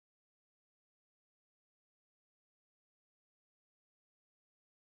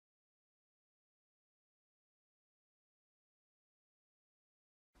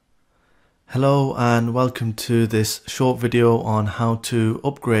Hello and welcome to this short video on how to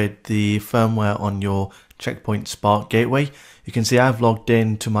upgrade the firmware on your Checkpoint Spark gateway. You can see I've logged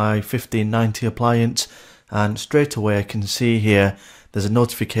in to my 1590 appliance and straight away I can see here there's a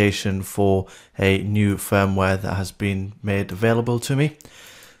notification for a new firmware that has been made available to me.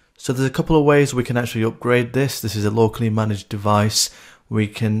 So there's a couple of ways we can actually upgrade this. This is a locally managed device. We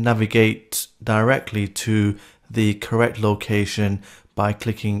can navigate directly to the correct location by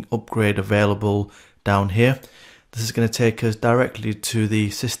clicking upgrade available down here. This is going to take us directly to the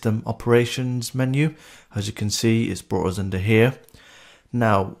system operations menu. As you can see, it's brought us under here.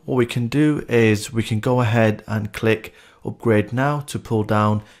 Now what we can do is we can go ahead and click upgrade now to pull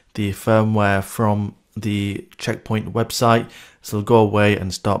down the firmware from the Checkpoint website. So it'll go away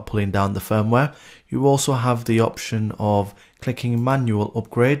and start pulling down the firmware. You also have the option of clicking manual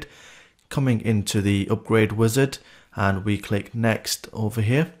upgrade, coming into the upgrade wizard, and we click next over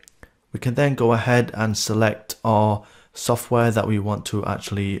here. We can then go ahead and select our software that we want to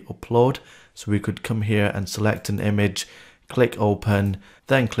actually upload. So we could come here and select an image, click open,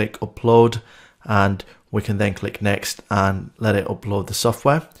 then click upload, and we can then click next and let it upload the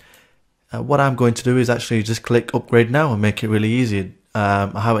software. What I'm going to do is actually just click upgrade now and make it really easy. I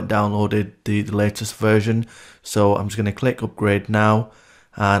haven't downloaded the latest version, so I'm just going to click upgrade now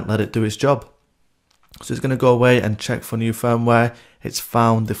and let it do its job. So it's going to go away and check for new firmware. It's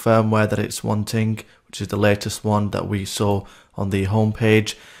found the firmware that it's wanting, which is the latest one that we saw on the home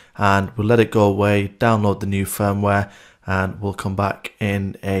page, and we'll let it go away, download the new firmware, and we'll come back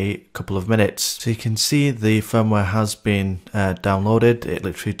in a couple of minutes. So you can see the firmware has been downloaded. It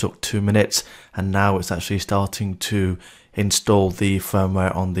literally took 2 minutes, and now it's actually starting to install the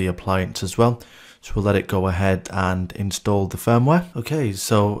firmware on the appliance as well. So we'll let it go ahead and install the firmware. Okay,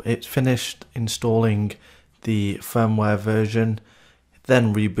 so it's finished installing the firmware version,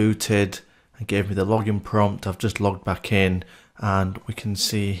 then rebooted and gave me the login prompt. I've just logged back in and we can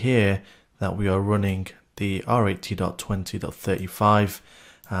see here that we are running the R80.20.35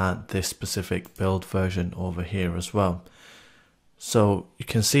 and this specific build version over here as well. So you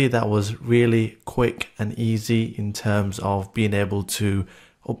can see that was really quick and easy in terms of being able to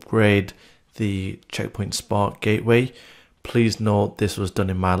upgrade the Checkpoint Spark gateway. Please note this was done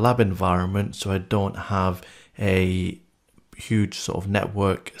in my lab environment, so I don't have a huge sort of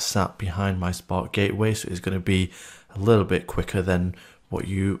network sat behind my Spark gateway, so it's going to be a little bit quicker than what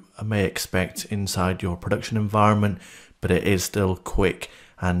you may expect inside your production environment, but it is still quick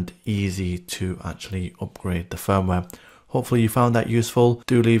and easy to actually upgrade the firmware. Hopefully you found that useful.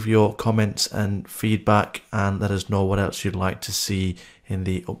 Do leave your comments and feedback and let us know what else you'd like to see in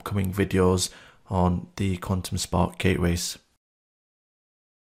the upcoming videos on the Quantum Spark gateways.